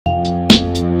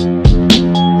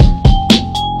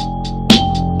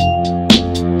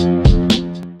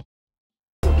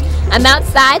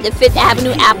inside the Fifth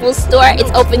Avenue Apple store.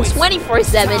 It's open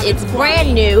 24/7. It's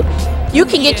brand new. You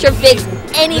can get your fix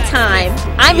anytime.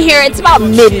 I'm here. It's about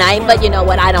midnight, but you know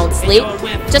what? I don't sleep.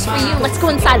 Just for you, let's go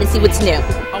inside and see what's new.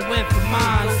 I went for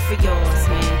mine, go for yours,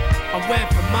 man. I went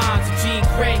for mine to Jean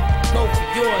Grey, go for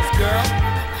yours, girl.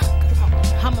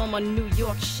 I'm on my New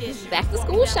York shit. Back to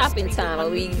school shopping time. Are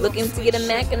we looking to get a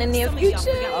Mac in the near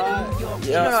future?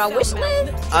 You know our wish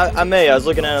list? I may. I was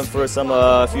looking at them for some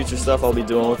future stuff I'll be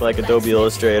doing with like Adobe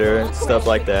Illustrator, stuff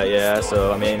like that. Yeah.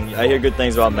 So I mean, I hear good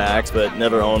things about Macs, but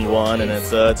never owned one, and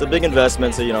it's a big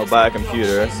investment to buy a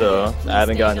computer. So I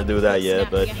haven't gotten to do that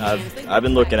yet, but I've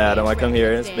been looking at them. I come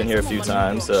here. It's been here a few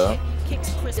times, so.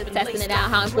 Just testing it out.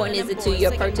 How important is it to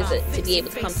your purchase to be able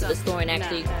to come to the store and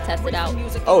actually test it out?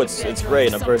 Oh, it's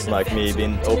great. And a person like me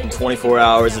being open 24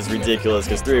 hours is ridiculous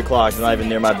because 3 o'clock is not even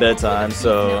near my bedtime.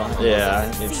 So yeah,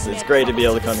 it's great to be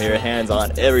able to come here, hands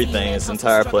on everything. This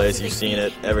entire place, you've seen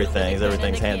it.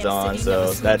 Everything's hands on.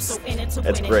 So that's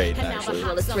great actually.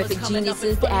 Well, it's terrific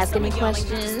geniuses to ask any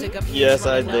questions. Yes,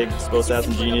 they're supposed to have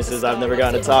some geniuses I've never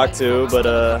gotten to talk to, but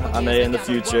I may in the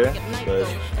future. But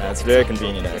it's very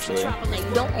convenient actually. You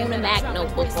don't own a Mac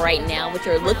notebook right now, but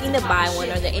you're looking to buy one.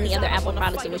 Are there any other Apple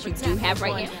products in which you do have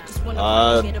right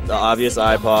now? The obvious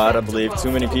iPod. I believe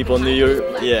too many people in New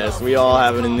York. Yes, we all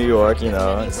have it in New York.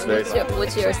 It's very.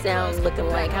 What's your sound looking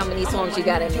like? How many songs you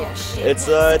got in there? It's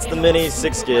the mini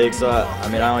 6 gigs. So I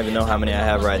don't even know how many I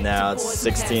have right now. It's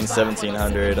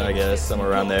 1700, I guess, somewhere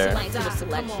around there.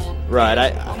 Right. I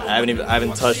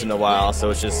haven't touched in a while, so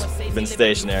it's just been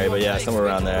stationary. But yeah, somewhere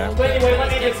around there. So anyway, my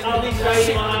name is Ali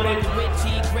Shaheed Muhammad.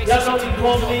 Y'all know me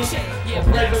formally,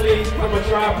 presently from a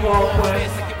tribe called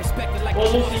Quest, or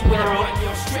Lucy Pearl,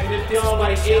 and if y'all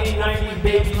like 80s, 90s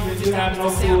babies and you have no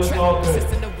clue, it's all good.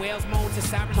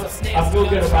 I feel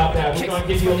good about that. We're going to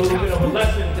give you a little bit of a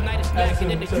lesson as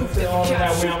to all of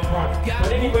that where I'm from.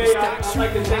 But anyway, I'd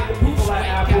like to thank the people at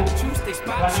Apple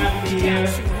for having me here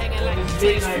for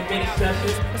this midnight mix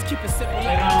session. And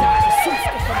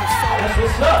that's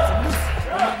what's up.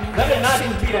 Let it not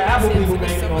just be the Apple people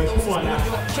making noise. Come on now.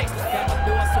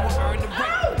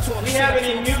 We have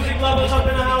any music lovers up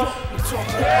in the house?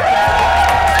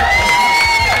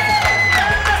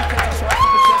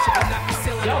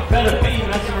 Y'all better be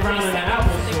messing around in the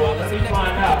Apple store. Let me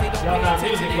find out. Y'all not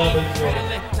music lovers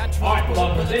or art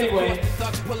lovers. Anyway,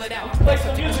 play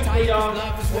some music for y'all.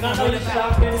 And I know you're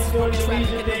shopping, doing your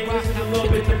leisure thing. This is a little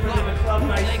bit different than a club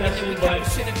night session, but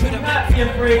do not be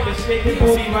afraid to shake your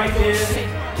booty right there.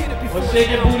 Or shake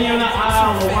your booty on the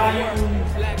aisle, or while you,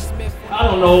 I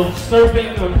don't know,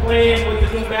 surfing or playing with the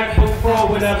new Macbook Pro or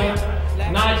whatever,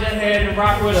 nod your head and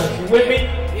rock with us. You with me?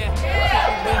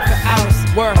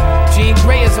 Word. Jean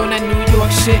Grey is on that New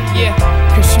York shit, yeah.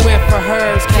 Cause she went for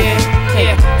hers, kid.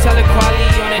 Yeah. Tell her Quali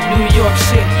on that New York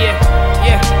shit, yeah.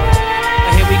 Yeah.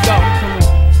 Now here we go. Come on.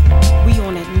 We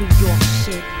on that New York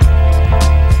shit.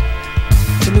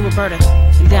 The new Roberta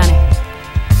and Donnie.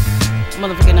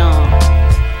 Motherfucking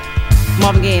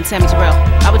Marvin Gaye and Tammy Terrell.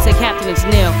 I would say Captain and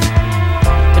Neil,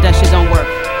 but that shit don't work.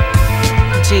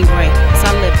 Jean Grey,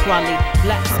 Solid Quality,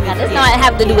 Black. Now this not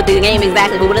have to do with the game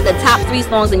exactly, but what are the top 3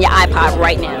 songs in your iPod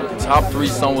right now? Top 3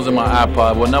 songs in my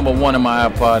iPod. Well, number 1 in my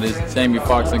iPod is Jamie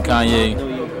Foxx and Kanye.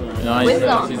 Which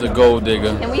song? She's a gold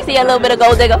digger. Can we see a little bit of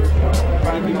Gold Digger?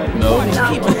 No.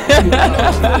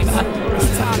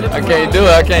 I can't do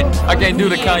it. I can't do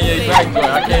the Kanye back joint.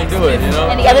 I can't do it,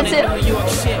 Any other 2?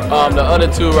 The other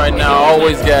 2 right now, I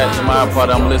always got in my iPod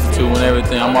I'm listening to and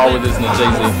everything. I'm always listening to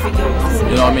Jay-Z.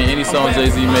 You know what I mean? Any song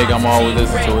Jay-Z make, I'm always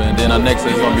listening to it. And then our next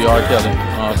is gonna be R. Kelly.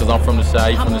 Cause I'm from the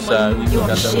side, he's from the side. We got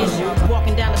that one.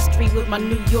 Walking down the street with my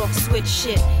New York switch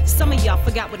shit. Some of y'all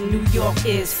forgot what New York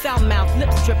is. Foul mouth,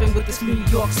 lips dripping with this New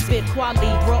York spit. Quali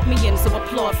brought me in, so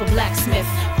applaud for Blacksmith.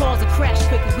 Pause a crash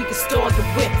quick and we can store the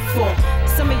whip for.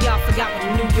 Some of y'all forgot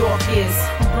what New York is.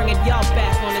 I'm bringing y'all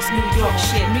back on this New York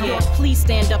shit. New York, please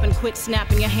stand up and quit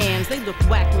snapping your hands. They look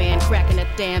whack, man, cracking a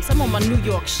dance. I'm on my New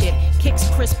York shit. Kicks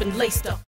crisp and laced up.